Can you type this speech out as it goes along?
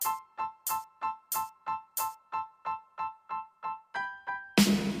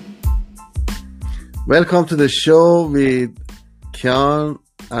Welcome to the show with Kian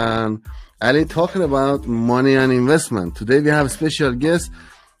and Ali talking about money and investment. Today we have a special guest,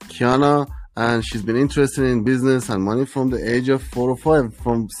 Kiana, and she's been interested in business and money from the age of 4 or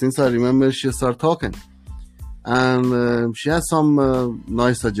 5. Since I remember she started talking. And she has some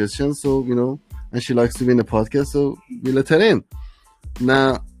nice suggestions, and she likes to be in the podcast, so we let her in.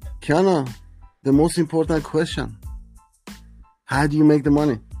 Now, Kiana, the most important question, how do you make the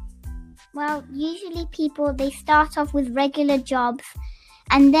money? Well, usually people, they start off with regular jobs,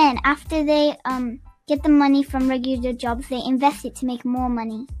 and then after they get the money from regular jobs, they invest it to make more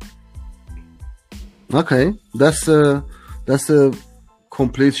money. Okay, that's a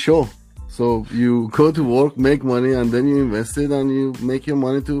complete show. So you go to work, make money, and then you invest it, and you make your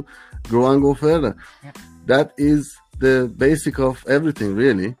money to grow and go further. Yep. That is the basic of everything,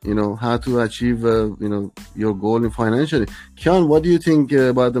 really. How to achieve, your goal in financially. Kian, what do you think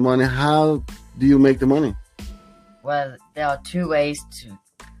about the money? How do you make the money? Well, there are two ways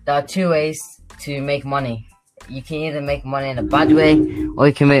to make money. You can either make money in a bad way, or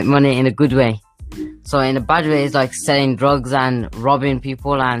you can make money in a good way. So in a bad way, it's like selling drugs and robbing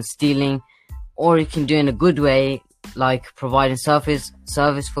people and stealing, or you can do in a good way, like providing service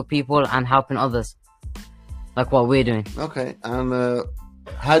for people and helping others, like what we're doing. Okay, and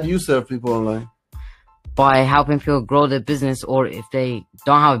how do you serve people online? By helping people grow their business, or if they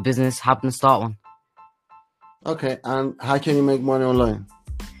don't have a business, help them start one. Okay, and how can you make money online?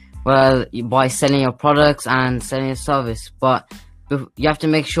 Well, by selling your products and selling your service, but you have to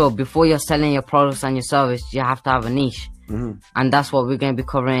make sure before you're selling your products and your service, you have to have a niche. Mm-hmm. And that's what we're going to be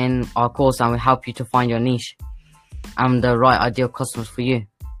covering in our course, and we help you to find your niche and the right ideal customers for you,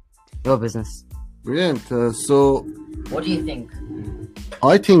 your business. Brilliant. So what do you think?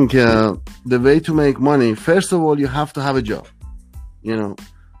 I think the way to make money, first of all, you have to have a job,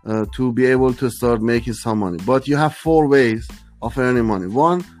 to be able to start making some money. But you have 4 ways of earning money.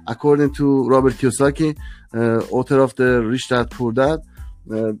 One, according to Robert Kiyosaki, author of the Rich Dad Poor Dad,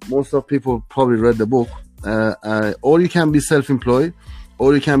 most of people probably read the book. Or you can be self-employed,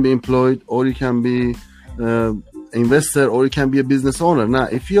 or you can be employed, or you can be investor, or you can be a business owner. Now,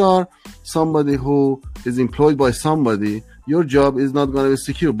 if you are somebody who is employed by somebody, your job is not going to be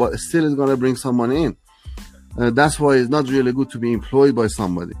secure, but still is going to bring some money in. That's why it's not really good to be employed by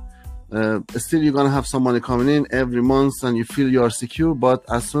somebody. Still, you're going to have some money coming in every month, and you feel you are secure. But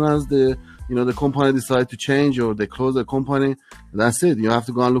as soon as the company decide to change, or they close the company, that's it. You have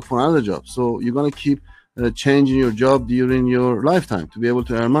to go and look for another job. So you're going to keep changing your job during your lifetime to be able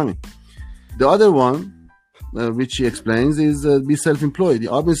to earn money. The other one, which he explains, is be self-employed.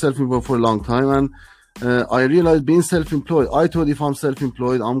 I've been self-employed for a long time, and I realized being self-employed, I thought if I'm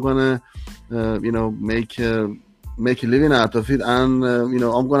self-employed, I'm going to, make a living out of it, and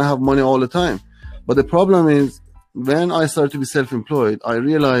I'm gonna have money all the time. But the problem is, when I started to be self-employed, I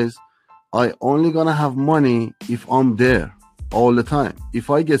realized I only gonna have money if I'm there all the time. If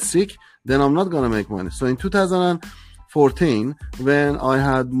I get sick, then I'm not gonna make money. So in 2014, when I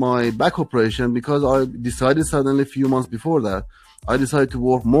had my back operation, because I decided suddenly a few months before that, I decided to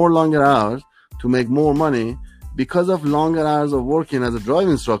work longer hours to make more money. Because of longer hours of working as a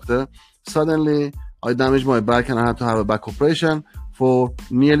driving instructor, suddenly I damaged my back and I had to have a back operation. For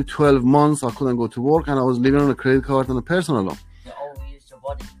nearly 12 months, I couldn't go to work, and I was living on a credit card and a personal loan. You overused your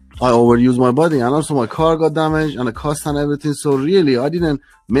body. I overused my body, and also my car got damaged and the cost and everything. So really, I didn't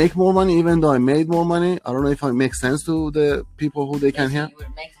make more money, even though I made more money. I don't know if it makes sense to the people who they can hear. You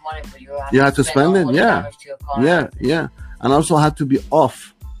would make money, but you had to spend it. Yeah. And also I had to be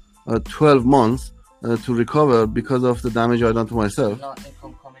off 12 months to recover because of the damage I done to myself. No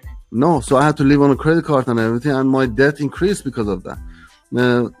income coming in. No, so I had to live on a credit card and everything, and my debt increased because of that.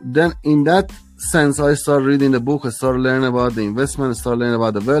 Then in that sense, I started reading the book, I started learning about the investment, I started learning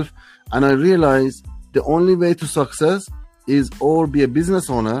about the wealth, and I realized the only way to success is or be a business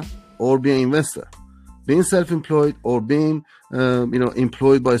owner or be an investor. Being self-employed or being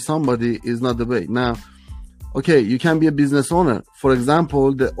employed by somebody is not the way. Now, okay, you can be a business owner. For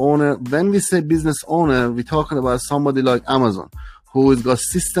example, the owner, when we say business owner, we're talking about somebody like Amazon, who has got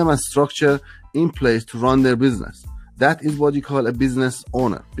system and structure in place to run their business. That is what you call a business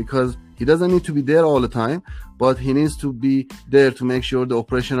owner, because he doesn't need to be there all the time, but he needs to be there to make sure the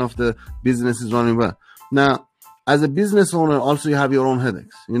operation of the business is running well. Now, as a business owner, also you have your own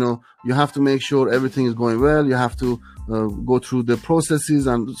headaches. You have to make sure everything is going well. You have to go through the processes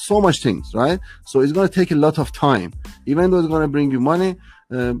and so much things, right? So it's going to take a lot of time. Even though it's going to bring you money,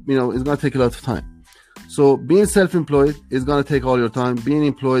 it's going to take a lot of time. So being self-employed is going to take all your time. Being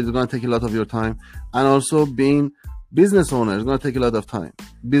employed is going to take a lot of your time. And also being Business owner is going to take a lot of time.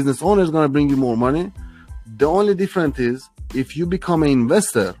 Business owner is going to bring you more money. The only difference is if you become an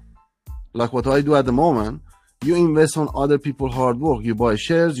investor, like what I do at the moment, you invest on other people's hard work. You buy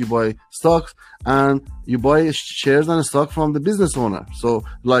shares, you buy stocks, and you buy shares and stock from the business owner. So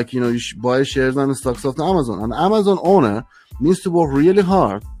like, you buy shares and stocks of the Amazon. And the Amazon owner needs to work really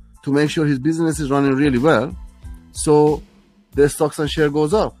hard to make sure his business is running really well. So the stocks and share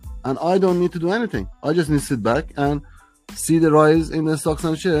goes up. And I don't need to do anything. I just need to sit back and see the rise in the stocks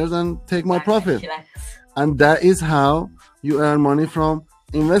and shares and take my profit. And that is how you earn money from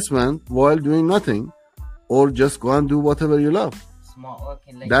investment while doing nothing, or just go and do whatever you love. Smart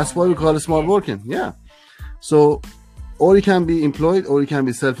working. That's what we call smart working. Yeah. So, or you can be employed, or you can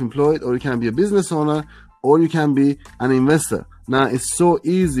be self-employed, or you can be a business owner, or you can be an investor. Now, it's so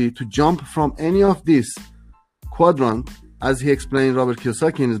easy to jump from any of this quadrant, as he explained, Robert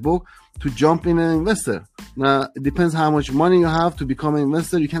Kiyosaki in his book, to jump in an investor. Now, it depends how much money you have to become an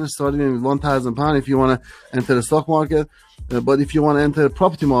investor. You can start in with £1,000 if you want to enter the stock market. But if you want to enter the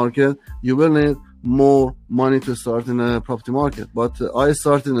property market, you will need more money to start in a property market. But I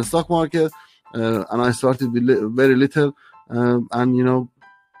started in the stock market, and I started with very little, and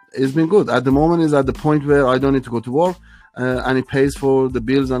it's been good. At the moment, is at the point where I don't need to go to work, and it pays for the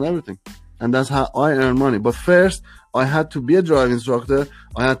bills and everything. And that's how I earn money. But first, I had to be a driving instructor.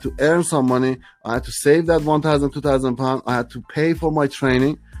 I had to earn some money. I had to save that £1,000, £2,000. I had to pay for my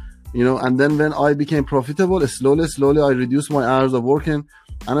training, and then when I became profitable, slowly I reduced my hours of working,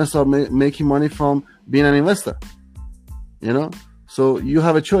 and I started making money from being an investor. So you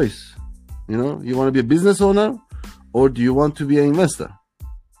have a choice. You want to be a business owner, or do you want to be an investor?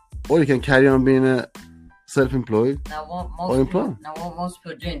 Or you can carry on being a self-employed or employed. Now what most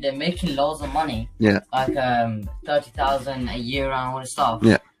people are doing, they're making loads of money. Yeah. Like 30,000 a year and all this stuff.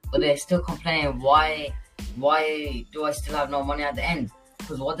 Yeah. But they're still complaining, why do I still have no money at the end?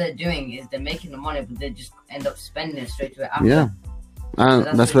 Because what they're doing is they're making the money, but they just end up spending it straight away after. Yeah. And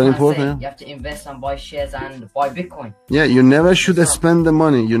So that's what very I'm trying to say. important. You have to invest and buy shares and buy Bitcoin. Yeah, you never should spend the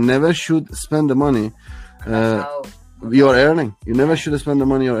money. You never should spend the money That's how you're earning. You never should spend the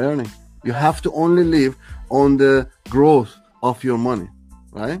money you're earning. You have to only live on the growth of your money,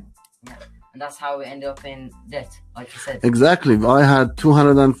 right? and that's how we ended up in debt, like you said. Exactly. I had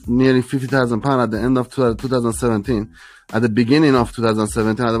nearly £50,000 at the end of 2017. At the beginning of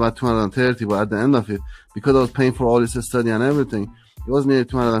 2017, I had about 230, but at the end of it, because I was paying for all this study and everything, it was nearly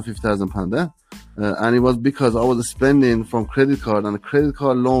 £250,000 there. And it was because I was spending from credit card, and the credit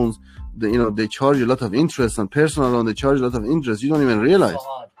card loans, they charge you a lot of interest, and personal loan, they charge you a lot of interest. You don't even realize. So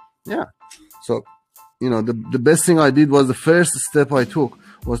hard. Yeah. So, the best thing I did was, the first step I took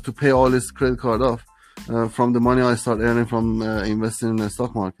was to pay all this credit card off from the money I started earning from investing in the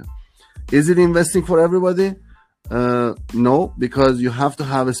stock market. Is it investing for everybody? No, because you have to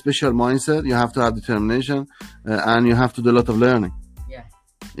have a special mindset, you have to have determination, and you have to do a lot of learning.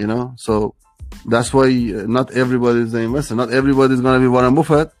 Yeah. So that's why not everybody is an investor. Not everybody is going to be Warren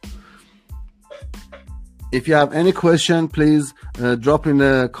Buffett. If you have any question, please drop in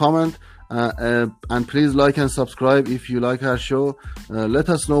a comment, and please like and subscribe if you like our show. Let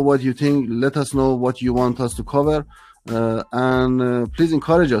us know what you think. Let us know what you want us to cover. And please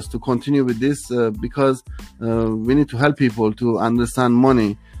encourage us to continue with this, because we need to help people to understand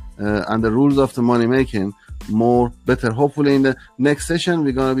money and the rules of the money making better. Hopefully in the next session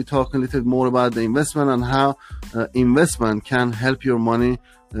we're going to be talking a little bit more about the investment and how investment can help your money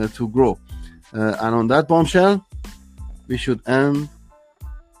to grow. And on that bombshell, we should end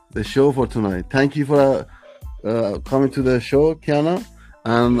the show for tonight. Thank you for coming to the show, Kiana,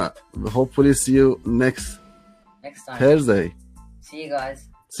 and hopefully see you next Next time. Thursday. See you guys.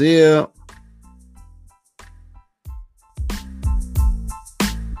 See you.